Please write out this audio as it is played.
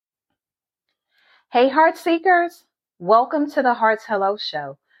Hey, Heart Seekers! Welcome to the Heart's Hello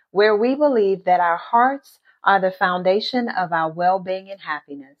Show, where we believe that our hearts are the foundation of our well-being and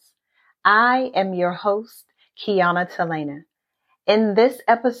happiness. I am your host, Keona Talana. In this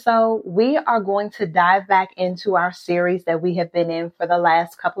episode, we are going to dive back into our series that we have been in for the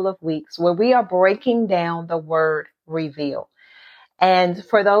last couple of weeks, where we are breaking down the word reveal. And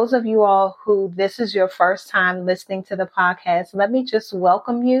for those of you all who this is your first time listening to the podcast, let me just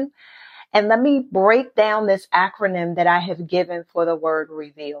welcome you. And let me break down this acronym that I have given for the word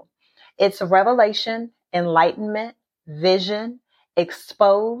reveal. It's revelation, enlightenment, vision,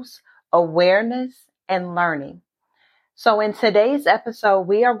 expose, awareness, and learning. So in today's episode,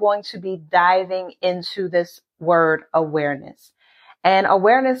 we are going to be diving into this word awareness. And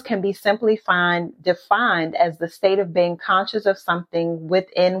awareness can be simply defined as the state of being conscious of something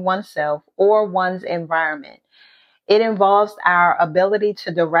within oneself or one's environment. It involves our ability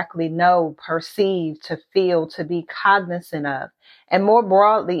to directly know, perceive, to feel, to be cognizant of. And more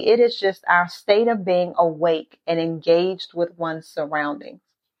broadly, it is just our state of being awake and engaged with one's surroundings.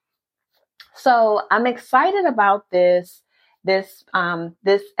 So I'm excited about this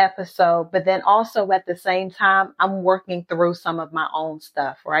episode, but then also at the same time, I'm working through some of my own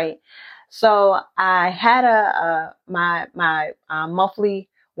stuff, right? So I had my monthly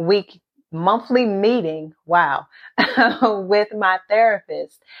meeting, wow, with my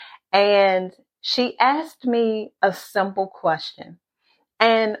therapist. And she asked me a simple question.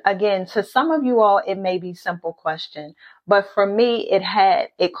 And again, to some of you all, it may be a simple question, but for me,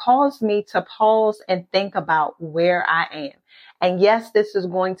 it caused me to pause and think about where I am. And yes, this is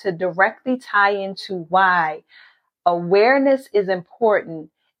going to directly tie into why awareness is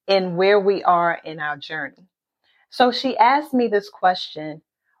important in where we are in our journey. So she asked me this question: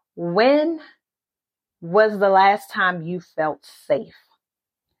 when was the last time you felt safe?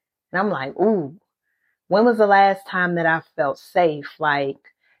 And I'm like, ooh, when was the last time that I felt safe? Like,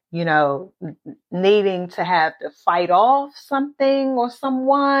 needing to have to fight off something or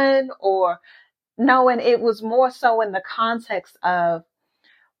someone, or no. And it was more so in the context of,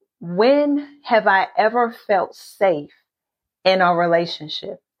 when have I ever felt safe in a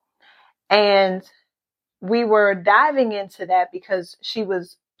relationship? And we were diving into that because she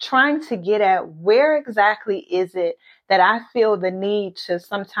was trying to get at, where exactly is it that I feel the need to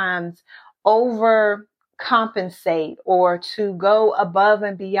sometimes overcompensate or to go above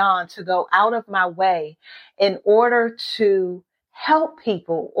and beyond, to go out of my way in order to help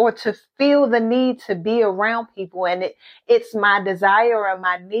people or to feel the need to be around people. And it's my desire and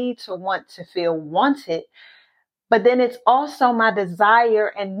my need to want to feel wanted. But then it's also my desire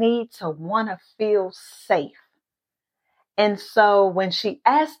and need to want to feel safe. And so when she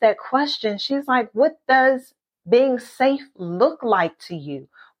asked that question, she's like, what does being safe look like to you?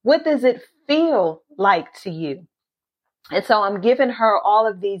 What does it feel like to you? And so I'm giving her all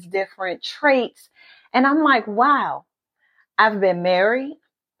of these different traits. And I'm like, wow, I've been married.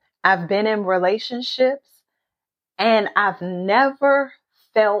 I've been in relationships, and I've never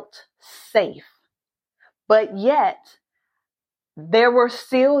felt safe. But yet there were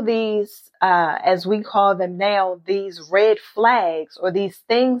still these, as we call them now, these red flags, or these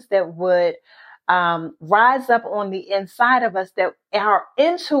things that would rise up on the inside of us, that our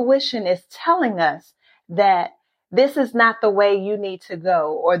intuition is telling us that this is not the way you need to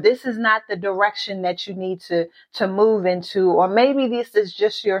go, or this is not the direction that you need to move into, or maybe this is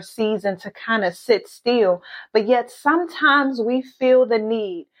just your season to kind of sit still. But yet sometimes we feel the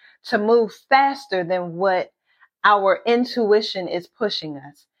need to move faster than what our intuition is pushing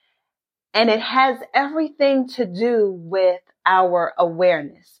us. And it has everything to do with our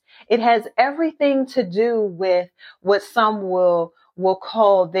awareness. It has everything to do with what some will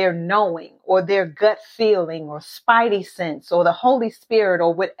call their knowing, or their gut feeling, or spidey sense, or the Holy Spirit,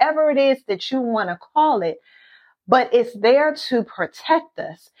 or whatever it is that you want to call it. But it's there to protect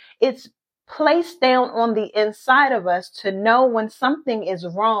us. It's placed down on the inside of us to know when something is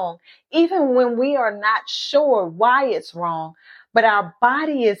wrong, even when we are not sure why it's wrong, but our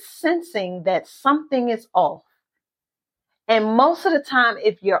body is sensing that something is off. And most of the time,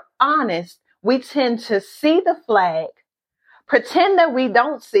 if you're honest, we tend to see the flag, pretend that we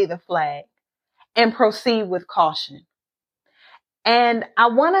don't see the flag, and proceed with caution. And I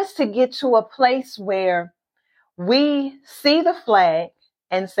want us to get to a place where we see the flag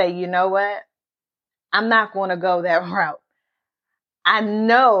and say, you know what? I'm not going to go that route. I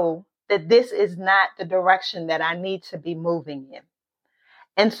know that this is not the direction that I need to be moving in.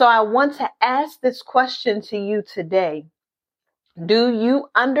 And so I want to ask this question to you today. Do you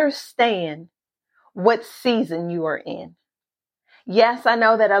understand what season you are in? Yes, I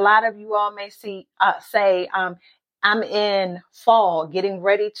know that a lot of you all may say, I'm in fall, getting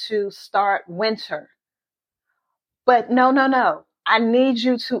ready to start winter. But no, no, no. I need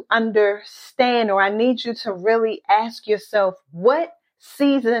you to understand, or I need you to really ask yourself, what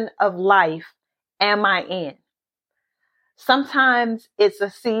season of life am I in? Sometimes it's a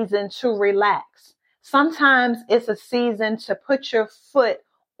season to relax. Sometimes it's a season to put your foot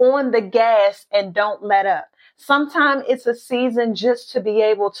on the gas and don't let up. Sometimes it's a season just to be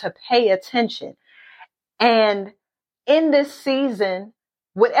able to pay attention. And in this season,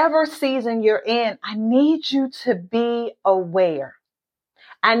 whatever season you're in, I need you to be aware.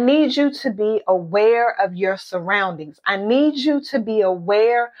 I need you to be aware of your surroundings. I need you to be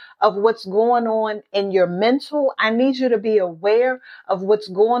aware of what's going on in your mental. I need you to be aware of what's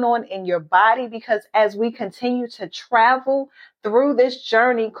going on in your body, because as we continue to travel through this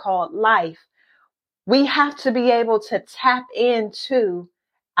journey called life, we have to be able to tap into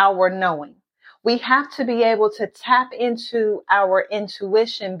our knowing. We have to be able to tap into our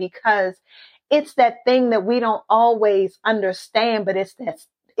intuition, because it's that thing that we don't always understand, but it's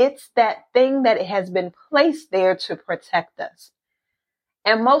that thing that has been placed there to protect us.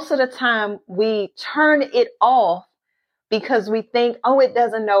 And most of the time we turn it off because we think, oh, it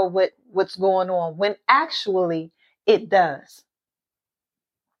doesn't know what's going on, when actually it does.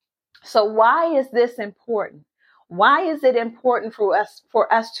 So why is this important? Why is it important for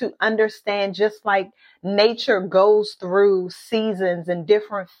us to understand, just like nature goes through seasons and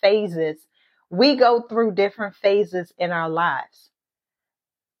different phases, we go through different phases in our lives.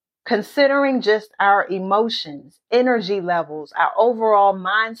 Considering just our emotions, energy levels, our overall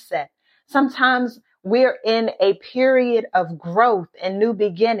mindset, sometimes we're in a period of growth and new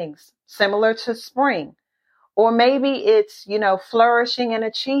beginnings, similar to spring. Or maybe it's, flourishing and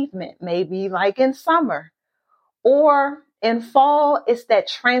achievement, maybe like in summer. Or in fall, it's that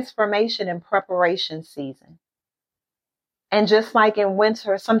transformation and preparation season. And just like in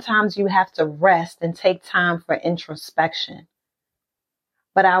winter, sometimes you have to rest and take time for introspection.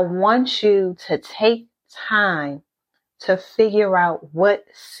 But I want you to take time to figure out, what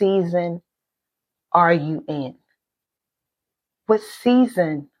season are you in? What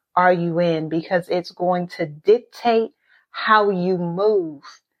season are you in? Because it's going to dictate how you move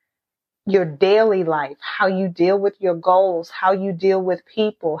your daily life, how you deal with your goals, how you deal with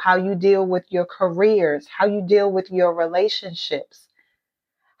people, how you deal with your careers, how you deal with your relationships,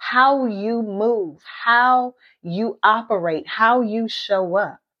 how you move, how you operate, how you show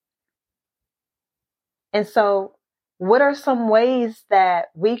up. And so, what are some ways that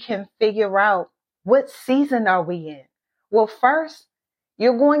we can figure out, what season are we in? Well, first,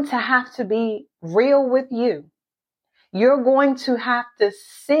 you're going to have to be real with you. You're going to have to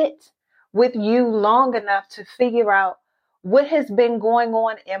sit with you long enough to figure out what has been going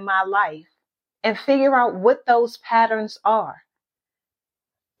on in my life and figure out what those patterns are.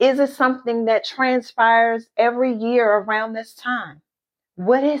 Is it something that transpires every year around this time?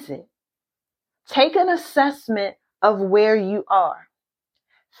 What is it? Take an assessment of where you are.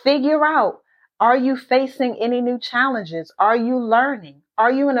 Figure out, are you facing any new challenges? Are you learning?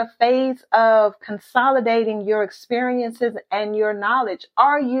 Are you in a phase of consolidating your experiences and your knowledge?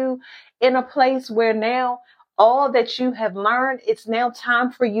 Are you in a place where now all that you have learned, it's now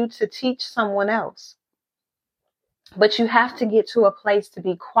time for you to teach someone else? But you have to get to a place to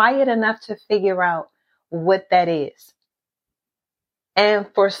be quiet enough to figure out what that is. And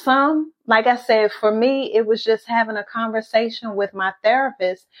for some, like I said, for me, it was just having a conversation with my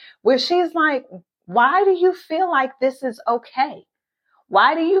therapist where she's like, why do you feel like this is okay?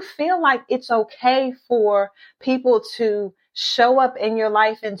 Why do you feel like it's okay for people to show up in your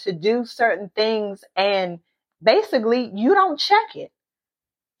life and to do certain things, and basically you don't check it?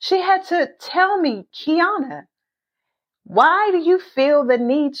 She had to tell me, Keona, why do you feel the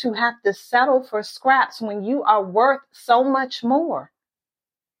need to have to settle for scraps when you are worth so much more?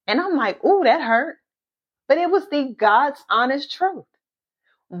 And I'm like, ooh, that hurt. But it was the God's honest truth.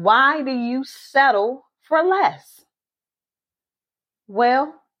 Why do you settle for less?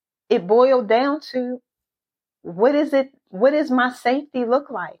 Well, it boiled down to, what is it? What does my safety look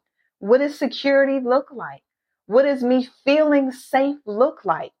like? What does security look like? What does me feeling safe look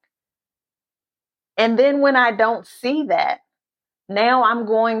like? And then when I don't see that, now I'm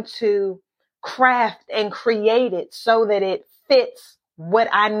going to craft and create it so that it fits what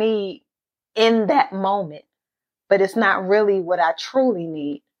I need in that moment. But it's not really what I truly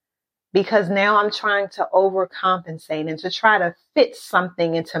need, because now I'm trying to overcompensate and to try to fit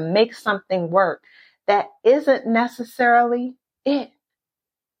something and to make something work that isn't necessarily it.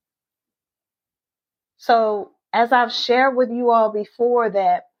 So as I've shared with you all before,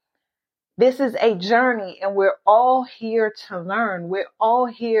 that this is a journey and we're all here to learn. We're all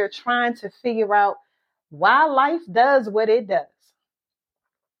here trying to figure out why life does what it does.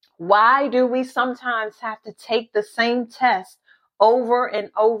 Why do we sometimes have to take the same test over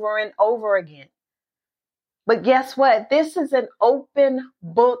and over and over again? But guess what? This is an open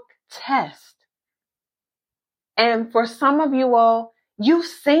book test. And for some of you all, you've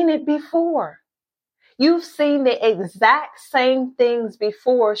seen it before. You've seen the exact same things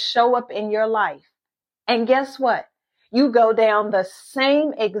before show up in your life. And guess what? You go down the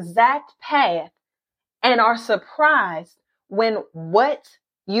same exact path and are surprised when what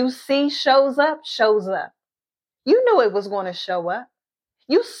you see shows up. You knew it was going to show up.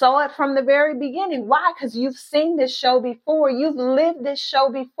 You saw it from the very beginning. Why? Because you've seen this show before. You've lived this show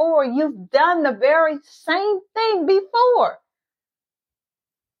before. You've done the very same thing before.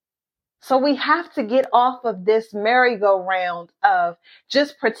 So we have to get off of this merry-go-round of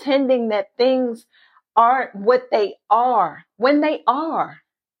just pretending that things aren't what they are when they are.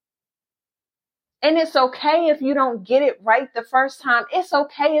 And it's okay if you don't get it right the first time. It's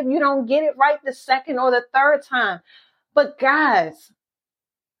okay if you don't get it right the second or the third time. But guys,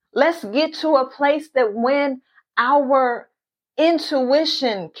 let's get to a place that when our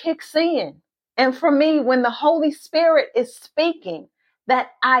intuition kicks in, and for me, when the Holy Spirit is speaking,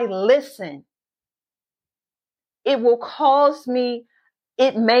 that I listen. It will cause me,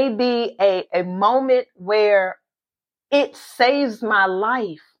 it may be a moment where it saves my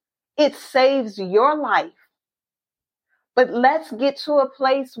life. It saves your life. But let's get to a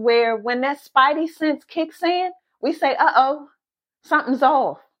place where when that spidey sense kicks in, we say, uh-oh, something's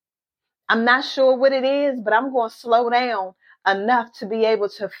off. I'm not sure what it is, but I'm going to slow down enough to be able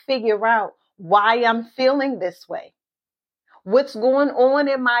to figure out why I'm feeling this way. What's going on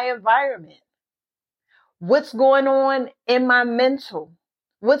in my environment? What's going on in my mental?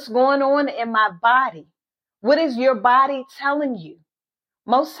 What's going on in my body? What is your body telling you?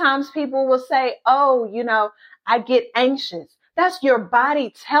 Most times people will say, oh, I get anxious. That's your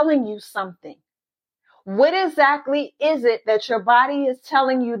body telling you something. What exactly is it that your body is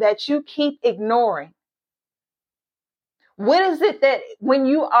telling you that you keep ignoring? What is it that when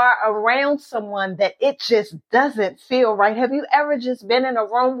you are around someone that it just doesn't feel right? Have you ever just been in a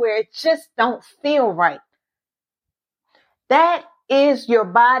room where it just don't feel right? That is your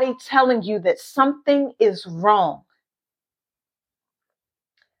body telling you that something is wrong.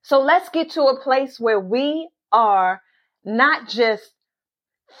 So let's get to a place where we are not just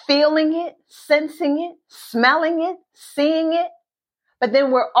feeling it, sensing it, smelling it, seeing it, but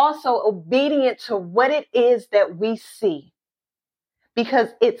then we're also obedient to what it is that we see, because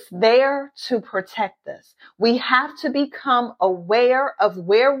it's there to protect us. We have to become aware of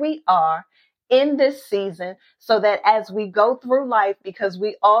where we are in this season so that as we go through life, because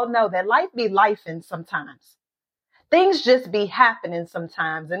we all know that life be lifing sometimes. Things just be happening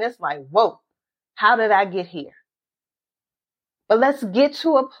sometimes. And it's like, whoa, how did I get here? But let's get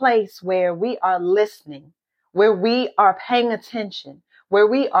to a place where we are listening, where we are paying attention, where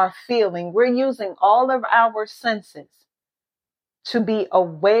we are feeling. We're using all of our senses to be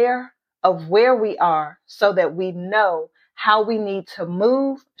aware of where we are so that we know how we need to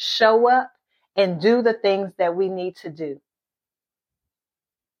move, show up, and do the things that we need to do.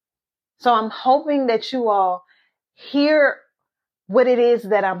 So I'm hoping that you all hear what it is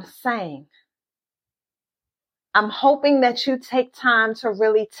that I'm saying. I'm hoping that you take time to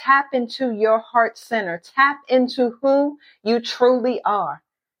really tap into your heart center, tap into who you truly are,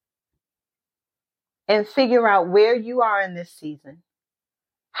 and figure out where you are in this season,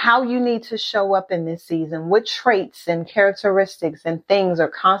 how you need to show up in this season, what traits and characteristics and things are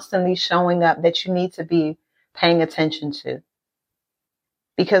constantly showing up that you need to be paying attention to.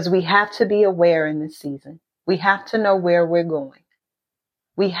 Because we have to be aware in this season. We have to know where we're going.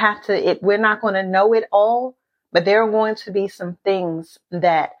 We're not going to know it all, but there are going to be some things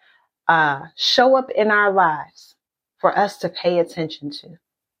that show up in our lives for us to pay attention to.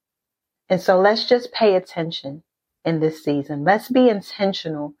 And so let's just pay attention in this season. Let's be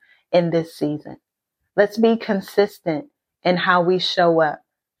intentional in this season. Let's be consistent in how we show up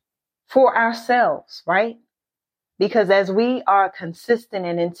for ourselves, right? Because as we are consistent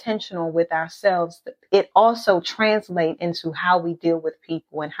and intentional with ourselves, it also translates into how we deal with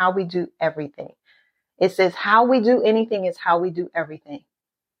people and how we do everything. It says how we do anything is how we do everything.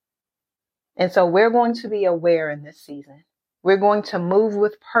 And so we're going to be aware in this season. We're going to move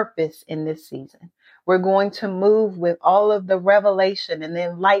with purpose in this season. We're going to move with all of the revelation and the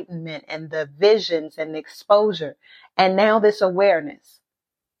enlightenment and the visions and the exposure. And now this awareness.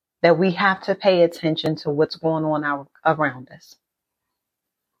 that we have to pay attention to what's going on around us.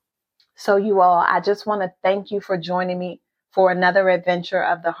 So you all, I just want to thank you for joining me for another adventure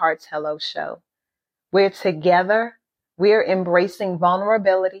of the Heart's Hello Show. We're together. We're embracing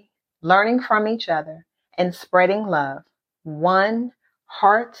vulnerability, learning from each other, and spreading love, one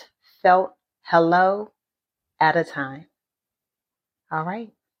heartfelt hello at a time. All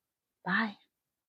right. Bye.